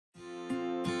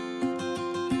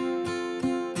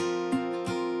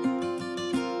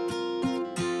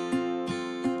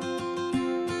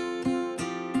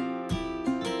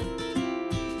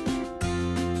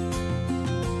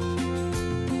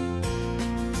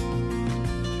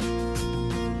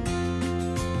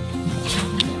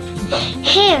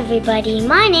Hey everybody,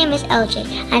 my name is LJ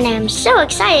and I am so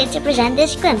excited to present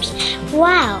this glimpse.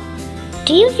 Wow!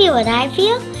 Do you feel what I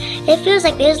feel? It feels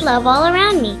like there's love all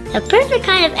around me, the perfect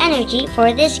kind of energy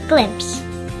for this glimpse.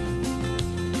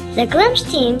 The glimpse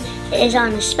team is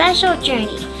on a special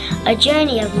a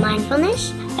journey of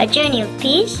mindfulness, a journey of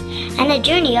peace, and a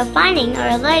journey of finding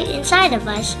our light inside of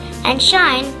us and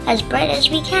shine as bright as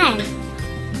we can.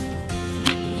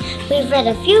 We've read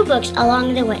a few books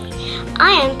along the way.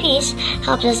 I Am Peace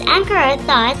helps us anchor our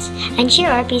thoughts and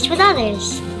share our peace with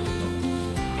others.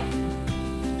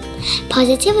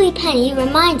 Positively Penny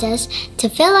reminds us to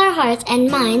fill our hearts and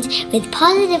minds with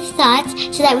positive thoughts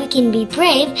so that we can be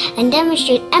brave and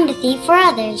demonstrate empathy for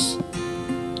others.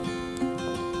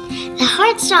 The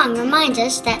Heart Song reminds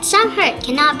us that some hurt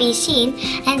cannot be seen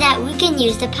and that we can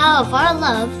use the power of our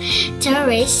love to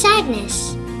erase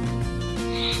sadness.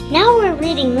 Now we're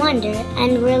reading Wonder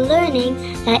and we're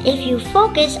learning that if you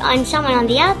focus on someone on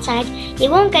the outside, you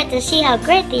won't get to see how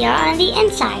great they are on the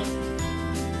inside.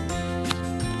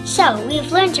 So we've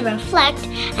learned to reflect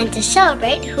and to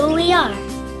celebrate who we are.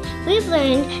 We've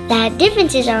learned that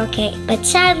differences are okay, but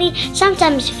sadly,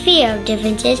 sometimes fear of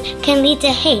differences can lead to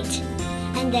hate.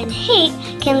 And then hate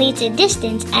can lead to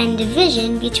distance and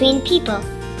division between people.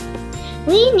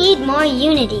 We need more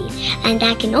unity, and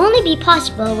that can only be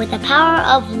possible with the power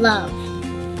of love.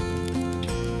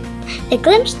 The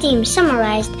Glimpse team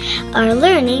summarized our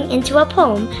learning into a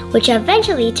poem, which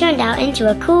eventually turned out into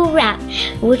a cool rap,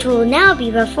 which will now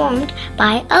be performed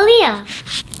by ALIYAH.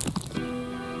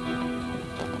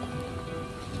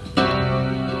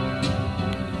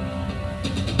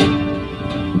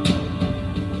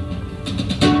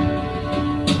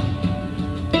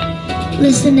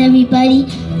 Listen everybody,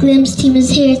 Glimpse team is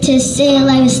here to say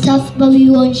life is tough, but we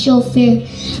won't show fear.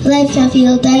 Life can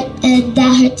feel dark and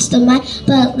that hurts the mind,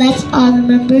 but let's all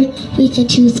remember we can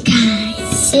choose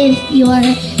kindness. If you are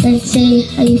hurt, then say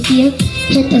how you feel.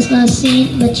 Hurt does not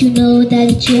seem, but you know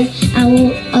that it's real. I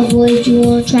won't avoid you,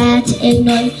 won't try to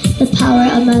ignore you. The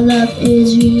power of my love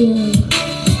is real.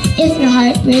 If your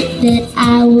heart breaks, then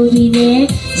I will be there.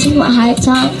 Sing my heart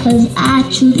song, cause I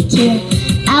truly care.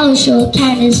 I will show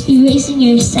kindness, erasing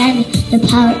your sadness. The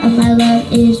power of my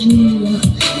love is real.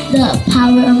 The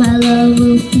power of my love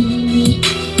will feed me,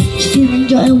 feeling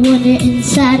joy and wonder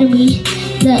inside of me.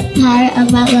 The power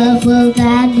of my love will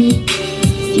guide me,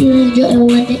 feeling joy and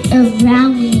wonder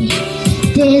around me.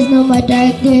 There is no more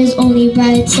dark, there is only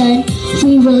bright sun.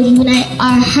 We will unite,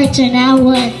 our hearts are now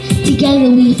one. Together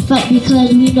we fight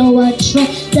because we know what's right.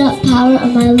 The power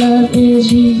of my love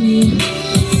is real.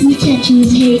 We can't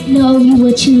choose hate, no, we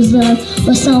will choose love.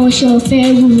 But some will show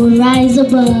fair, we will rise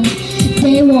above.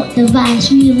 They won't divide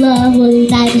us, we love will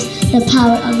unite us. The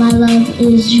power of my love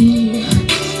is real.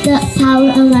 The power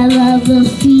of my love will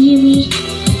feed me,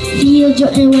 feel joy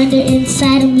and wonder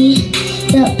inside of me.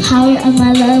 The power of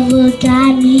my love will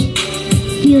guide me,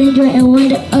 feeling joy and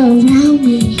wonder around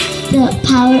me. The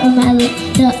power of my love,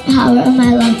 the power of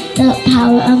my love, the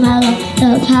power of my love,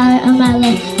 the power of my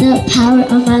love, the power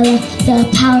of my love, the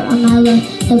power of my love,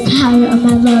 the power of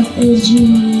my love is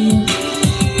real.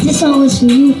 This song is for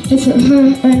you, if it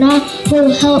hurt or not,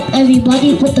 will help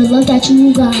everybody with the love that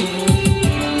you got.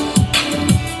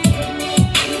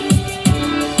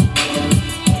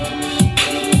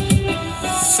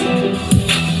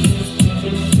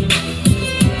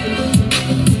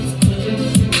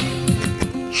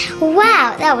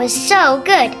 Wow, that was so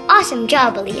good. Awesome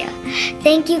job, ALIYAH.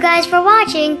 Thank you guys for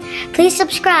watching. Please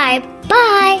subscribe.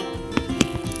 Bye.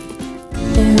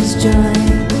 There's joy,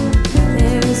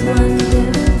 there's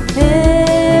wonder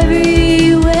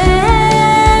everywhere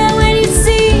when you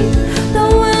see the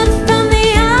world from the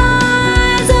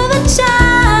eyes of a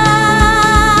child,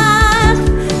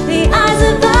 the eyes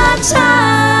of a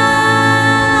child.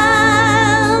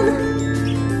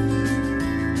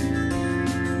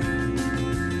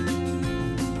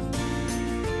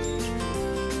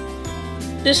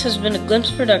 This has been a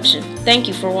Glimpse production. Thank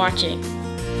you for watching.